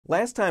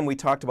Last time we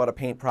talked about a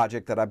paint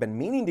project that I've been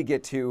meaning to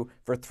get to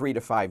for 3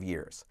 to 5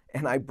 years.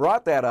 And I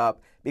brought that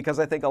up because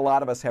I think a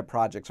lot of us have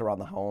projects around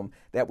the home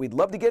that we'd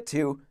love to get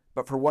to,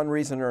 but for one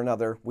reason or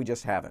another, we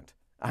just haven't.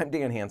 I'm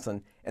Dan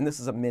Hansen, and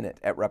this is a Minute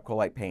at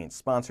RepcoLite Paints,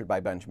 sponsored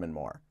by Benjamin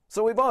Moore.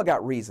 So we've all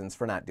got reasons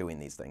for not doing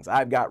these things.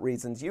 I've got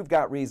reasons, you've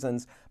got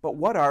reasons, but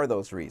what are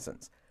those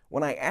reasons?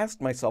 When I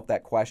asked myself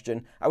that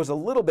question, I was a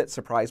little bit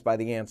surprised by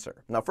the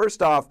answer. Now,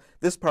 first off,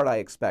 this part I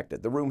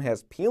expected. The room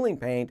has peeling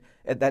paint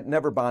that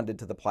never bonded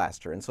to the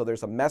plaster, and so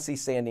there's a messy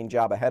sanding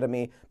job ahead of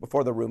me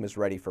before the room is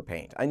ready for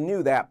paint. I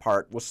knew that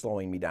part was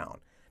slowing me down.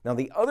 Now,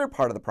 the other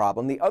part of the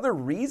problem, the other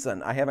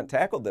reason I haven't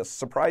tackled this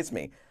surprised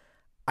me.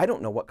 I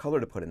don't know what color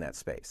to put in that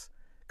space.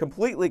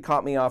 Completely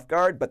caught me off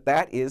guard, but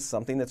that is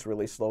something that's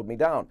really slowed me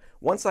down.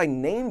 Once I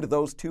named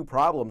those two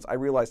problems, I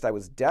realized I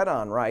was dead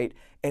on right,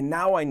 and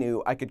now I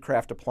knew I could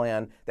craft a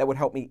plan that would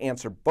help me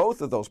answer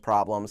both of those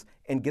problems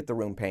and get the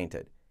room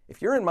painted.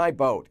 If you're in my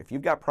boat, if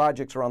you've got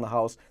projects around the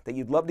house that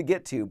you'd love to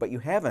get to, but you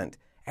haven't,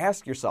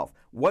 ask yourself,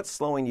 what's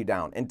slowing you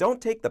down? And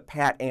don't take the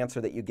pat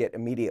answer that you get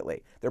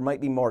immediately. There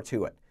might be more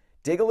to it.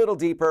 Dig a little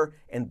deeper,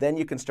 and then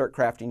you can start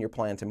crafting your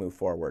plan to move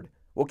forward.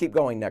 We'll keep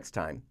going next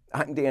time.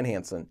 I'm Dan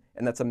Hansen,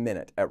 and that's a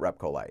Minute at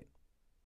RepcoLite.